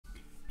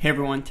Hey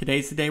everyone,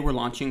 today's the day we're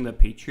launching the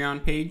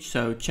Patreon page,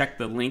 so check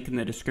the link in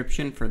the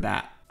description for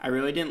that. I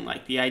really didn't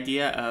like the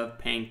idea of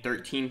paying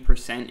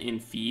 13% in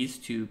fees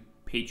to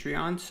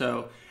Patreon,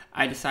 so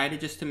I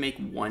decided just to make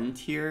one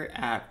tier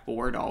at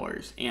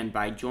 $4, and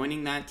by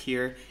joining that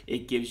tier,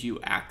 it gives you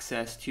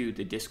access to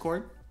the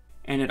Discord,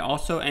 and it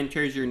also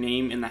enters your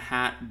name in the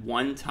hat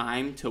one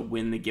time to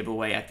win the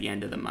giveaway at the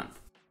end of the month.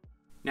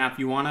 Now, if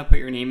you want to put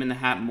your name in the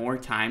hat more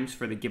times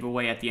for the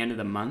giveaway at the end of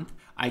the month,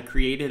 I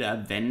created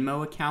a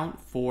Venmo account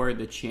for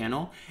the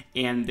channel,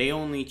 and they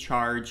only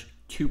charge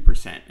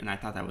 2%, and I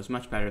thought that was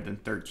much better than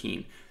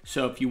 13.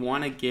 So if you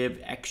want to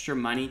give extra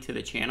money to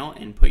the channel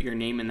and put your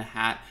name in the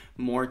hat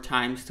more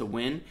times to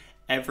win,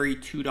 every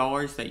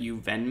 $2 that you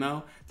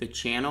Venmo, the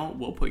channel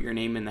will put your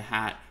name in the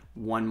hat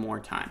one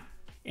more time.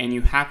 And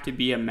you have to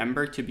be a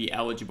member to be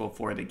eligible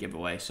for the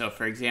giveaway. So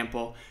for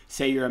example,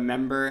 say you're a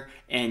member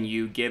and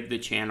you give the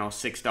channel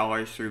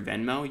 $6 through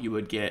Venmo, you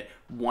would get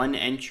one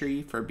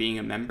entry for being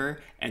a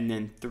member and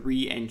then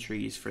 3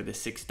 entries for the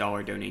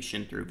 $6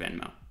 donation through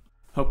Venmo.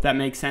 Hope that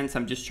makes sense.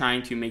 I'm just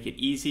trying to make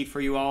it easy for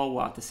you all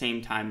while at the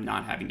same time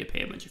not having to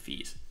pay a bunch of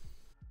fees.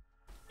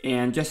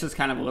 And just as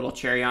kind of a little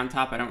cherry on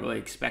top, I don't really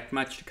expect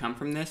much to come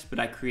from this, but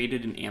I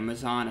created an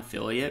Amazon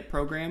affiliate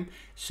program.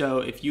 So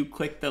if you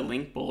click the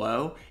link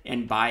below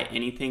and buy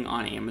anything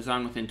on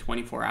Amazon within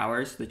 24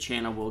 hours, the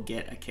channel will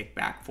get a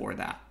kickback for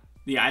that.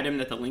 The item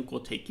that the link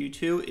will take you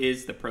to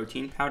is the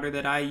protein powder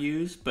that I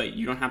use, but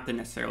you don't have to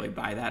necessarily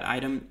buy that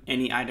item.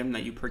 Any item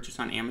that you purchase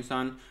on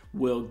Amazon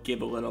will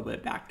give a little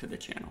bit back to the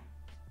channel.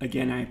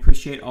 Again, I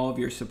appreciate all of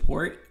your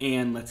support,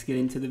 and let's get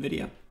into the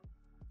video.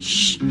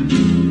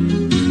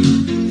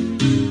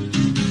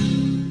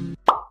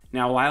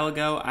 Now, a while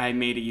ago, I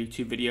made a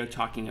YouTube video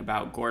talking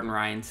about Gordon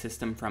Ryan's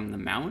system from the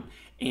mount,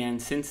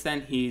 and since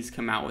then he's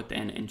come out with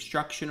an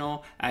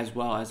instructional as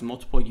well as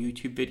multiple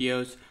YouTube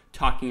videos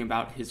talking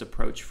about his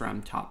approach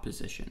from top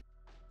position.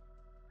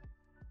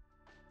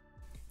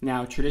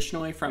 Now,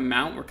 traditionally from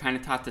mount, we're kind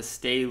of taught to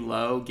stay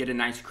low, get a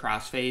nice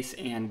crossface,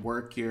 and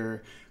work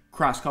your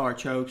cross collar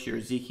chokes, your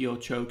Ezekiel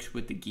chokes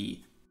with the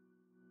gi.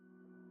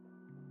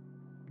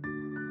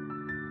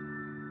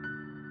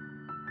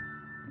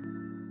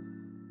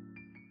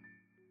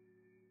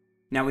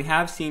 Now, we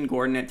have seen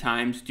Gordon at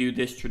times do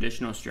this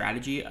traditional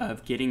strategy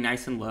of getting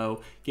nice and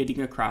low,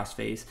 getting a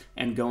crossface,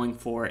 and going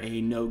for a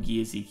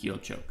no-gi Ezekiel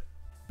choke.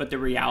 But the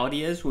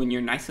reality is, when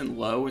you're nice and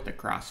low with a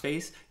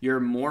crossface,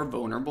 you're more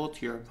vulnerable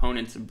to your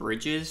opponent's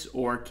bridges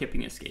or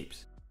kipping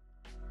escapes.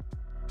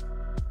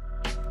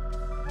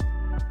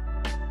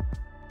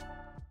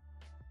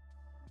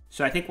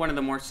 So I think one of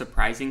the more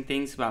surprising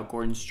things about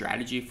Gordon's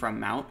strategy from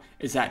mount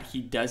is that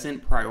he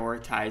doesn't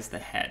prioritize the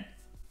head.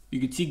 You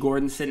can see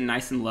Gordon sitting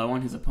nice and low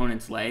on his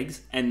opponent's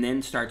legs and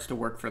then starts to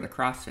work for the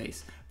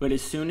crossface. But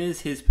as soon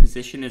as his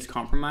position is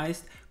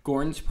compromised,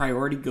 Gordon's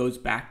priority goes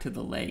back to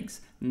the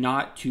legs,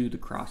 not to the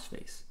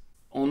crossface.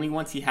 Only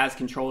once he has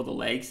control of the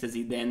legs does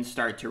he then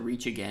start to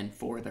reach again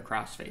for the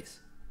crossface.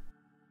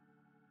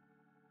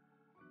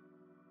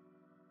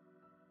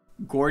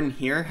 Gordon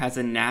here has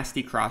a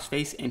nasty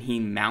crossface and he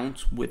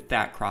mounts with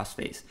that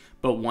crossface.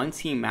 But once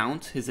he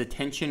mounts, his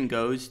attention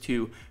goes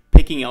to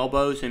picking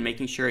elbows and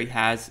making sure he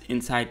has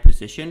inside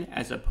position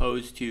as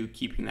opposed to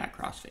keeping that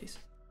crossface.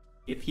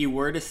 If he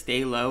were to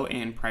stay low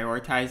and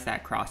prioritize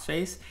that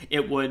crossface,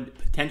 it would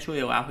potentially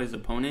allow his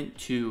opponent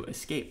to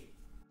escape.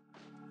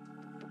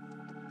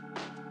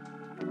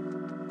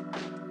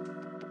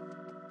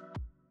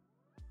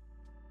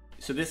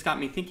 So this got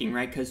me thinking,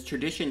 right? Because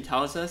tradition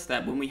tells us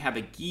that when we have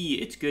a gi,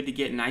 it's good to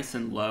get nice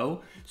and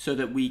low so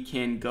that we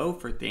can go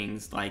for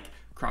things like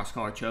cross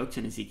collar chokes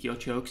and Ezekiel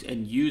chokes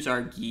and use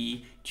our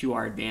gi to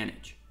our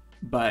advantage.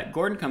 But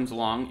Gordon comes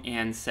along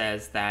and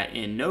says that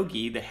in no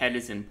gi, the head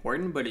is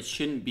important, but it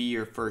shouldn't be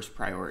your first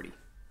priority.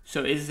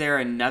 So is there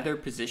another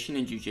position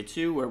in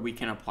jiu-jitsu where we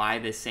can apply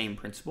this same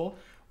principle?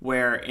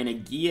 Where in a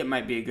gi, it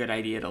might be a good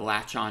idea to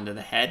latch onto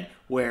the head,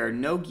 where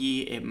no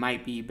gi, it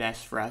might be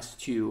best for us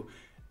to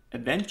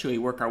eventually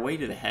work our way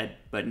to the head,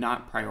 but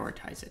not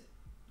prioritize it.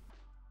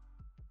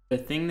 The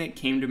thing that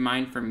came to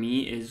mind for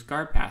me is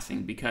guard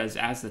passing, because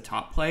as the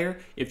top player,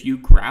 if you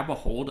grab a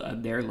hold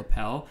of their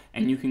lapel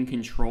and you can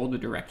control the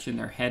direction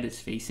their head is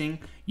facing,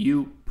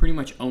 you pretty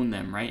much own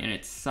them, right? And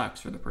it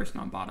sucks for the person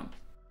on bottom.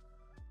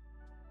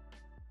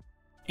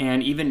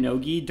 And even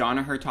no-gi,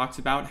 Danaher talks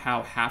about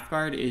how half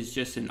guard is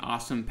just an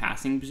awesome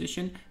passing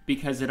position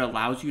because it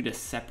allows you to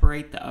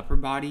separate the upper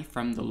body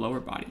from the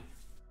lower body.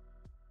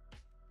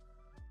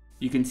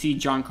 You can see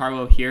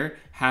Giancarlo here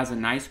has a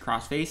nice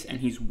crossface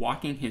and he's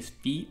walking his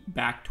feet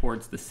back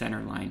towards the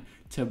center line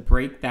to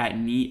break that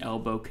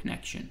knee-elbow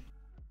connection.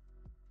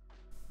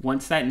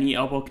 Once that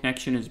knee-elbow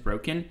connection is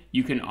broken,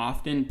 you can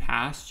often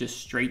pass just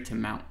straight to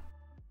mount.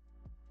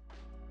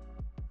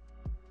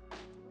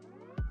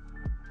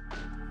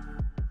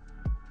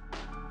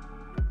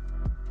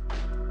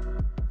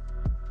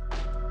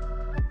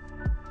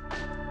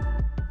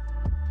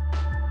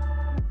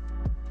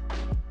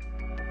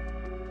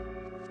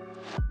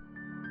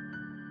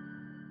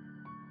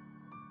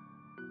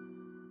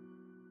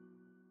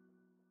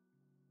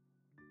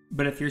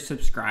 But if you're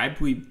subscribed,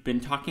 we've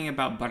been talking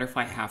about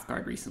butterfly half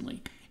guard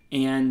recently.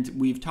 And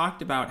we've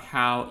talked about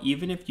how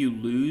even if you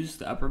lose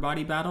the upper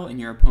body battle and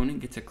your opponent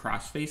gets a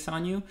crossface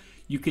on you,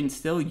 you can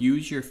still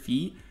use your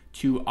feet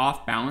to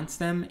off balance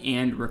them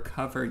and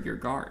recover your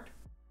guard.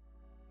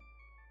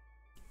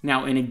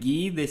 Now in a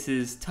gi, this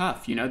is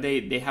tough. You know,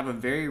 they have a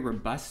very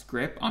robust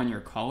grip on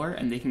your collar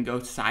and they can go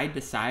side to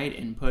side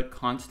and put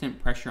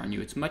constant pressure on you.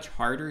 It's much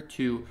harder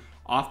to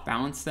off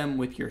balance them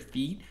with your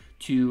feet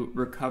to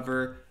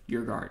recover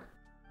your guard.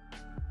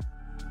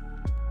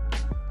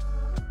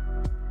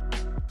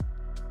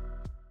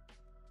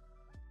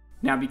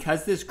 Now,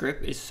 because this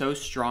grip is so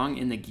strong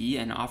in the gi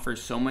and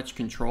offers so much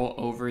control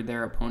over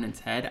their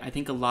opponent's head, I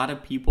think a lot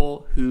of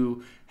people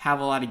who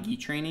have a lot of gi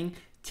training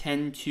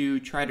tend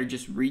to try to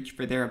just reach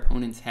for their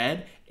opponent's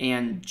head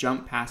and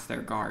jump past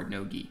their guard,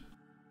 no gi.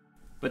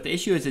 But the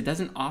issue is it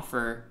doesn't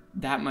offer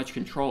that much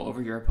control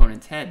over your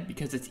opponent's head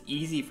because it's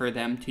easy for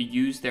them to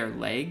use their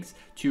legs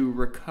to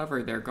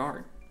recover their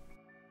guard.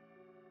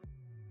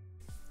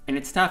 And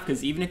it's tough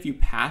because even if you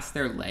pass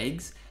their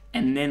legs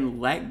and then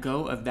let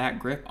go of that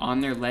grip on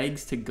their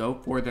legs to go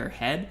for their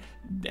head,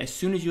 as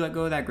soon as you let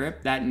go of that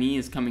grip, that knee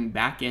is coming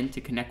back in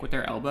to connect with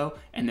their elbow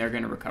and they're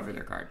going to recover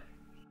their guard.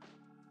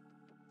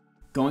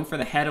 Going for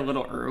the head a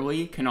little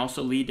early can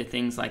also lead to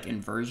things like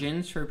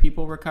inversions for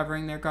people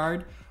recovering their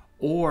guard,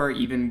 or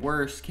even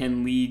worse,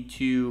 can lead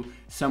to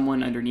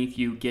someone underneath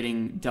you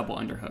getting double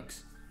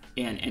underhooks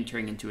and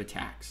entering into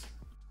attacks.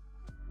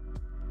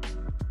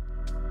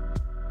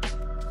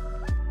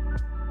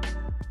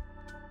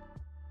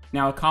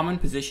 Now, a common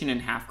position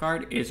in half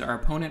guard is our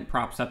opponent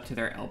props up to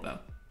their elbow.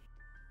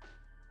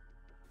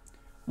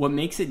 What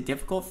makes it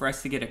difficult for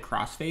us to get a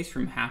crossface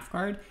from half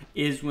guard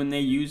is when they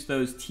use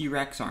those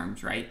T-Rex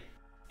arms, right?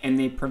 And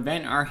they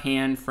prevent our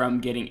hand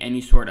from getting any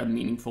sort of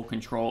meaningful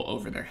control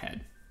over their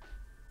head.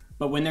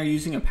 But when they're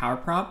using a power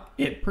prop,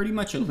 it pretty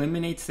much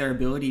eliminates their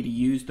ability to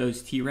use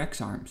those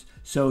T-Rex arms.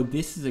 So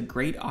this is a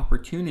great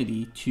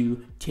opportunity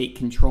to take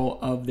control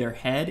of their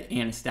head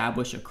and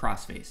establish a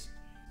crossface.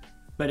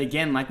 But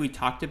again, like we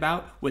talked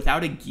about,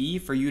 without a gi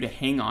for you to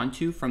hang on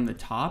to from the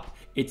top,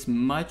 it's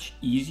much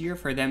easier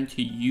for them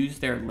to use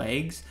their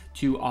legs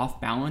to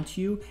off balance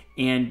you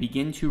and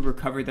begin to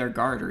recover their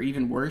guard, or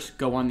even worse,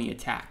 go on the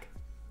attack.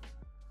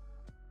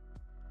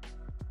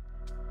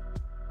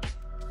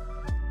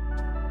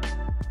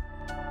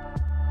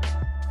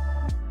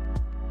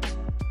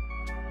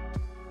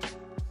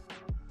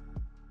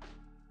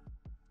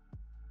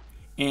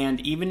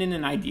 And even in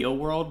an ideal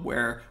world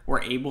where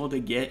we're able to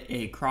get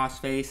a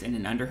crossface and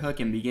an underhook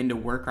and begin to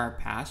work our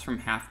pass from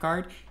half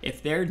guard,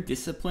 if they're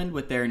disciplined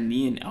with their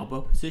knee and elbow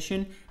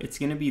position, it's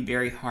going to be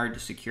very hard to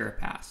secure a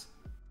pass.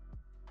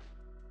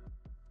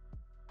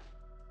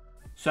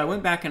 So I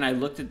went back and I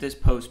looked at this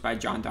post by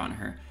John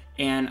Danaher,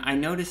 and I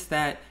noticed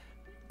that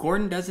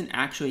Gordon doesn't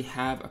actually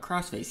have a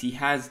crossface. He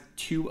has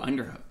 2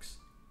 underhooks.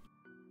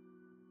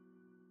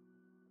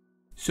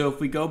 So if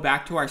we go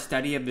back to our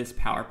study of this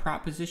power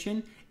prop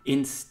position,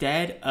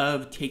 instead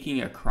of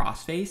taking a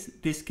crossface,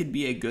 this could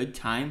be a good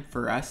time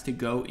for us to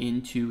go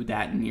into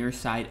that near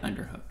side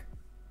underhook.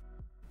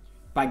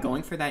 By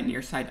going for that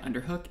near side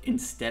underhook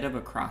instead of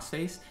a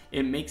crossface,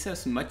 it makes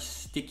us much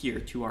stickier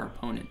to our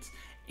opponents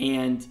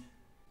and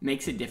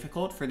makes it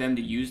difficult for them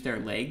to use their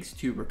legs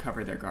to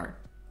recover their guard.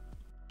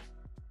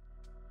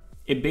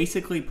 It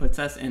basically puts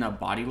us in a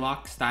body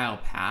lock style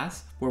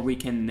pass where we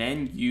can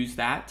then use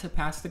that to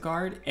pass the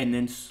guard and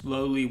then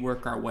slowly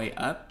work our way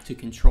up to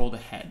control the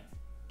head.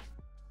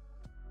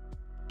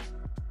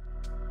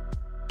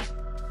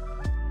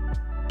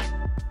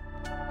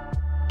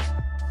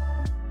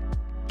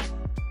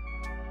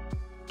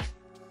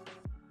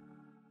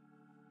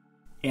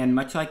 And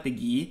much like the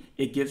gi,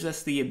 it gives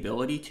us the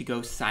ability to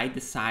go side to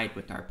side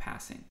with our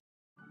passing.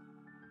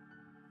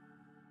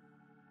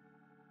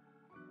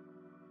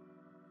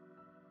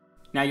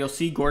 Now you'll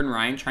see Gordon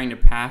Ryan trying to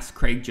pass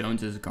Craig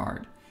Jones's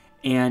guard.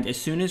 And as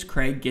soon as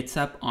Craig gets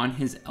up on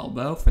his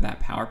elbow for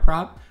that power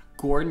prop,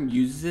 Gordon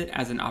uses it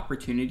as an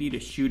opportunity to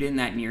shoot in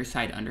that near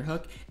side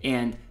underhook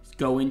and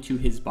go into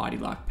his body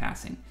lock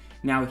passing.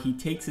 Now he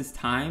takes his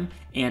time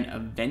and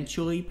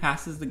eventually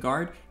passes the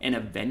guard and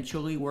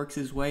eventually works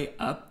his way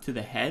up to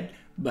the head,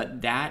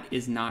 but that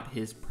is not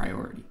his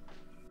priority.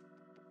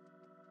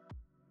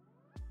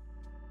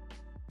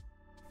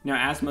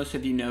 Now, as most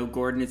of you know,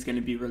 Gordon is going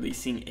to be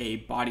releasing a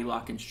body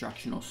lock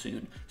instructional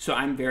soon. So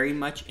I'm very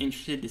much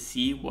interested to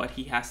see what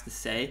he has to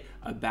say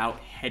about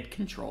head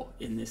control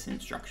in this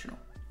instructional.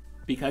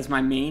 Because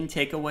my main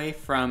takeaway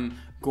from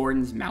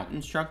Gordon's mount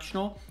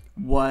instructional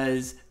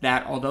was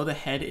that although the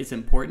head is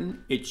important,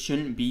 it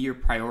shouldn't be your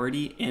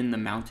priority in the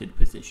mounted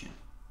position.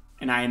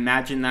 And I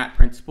imagine that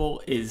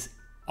principle is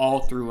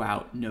all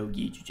throughout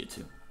no-gi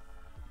jiu-jitsu.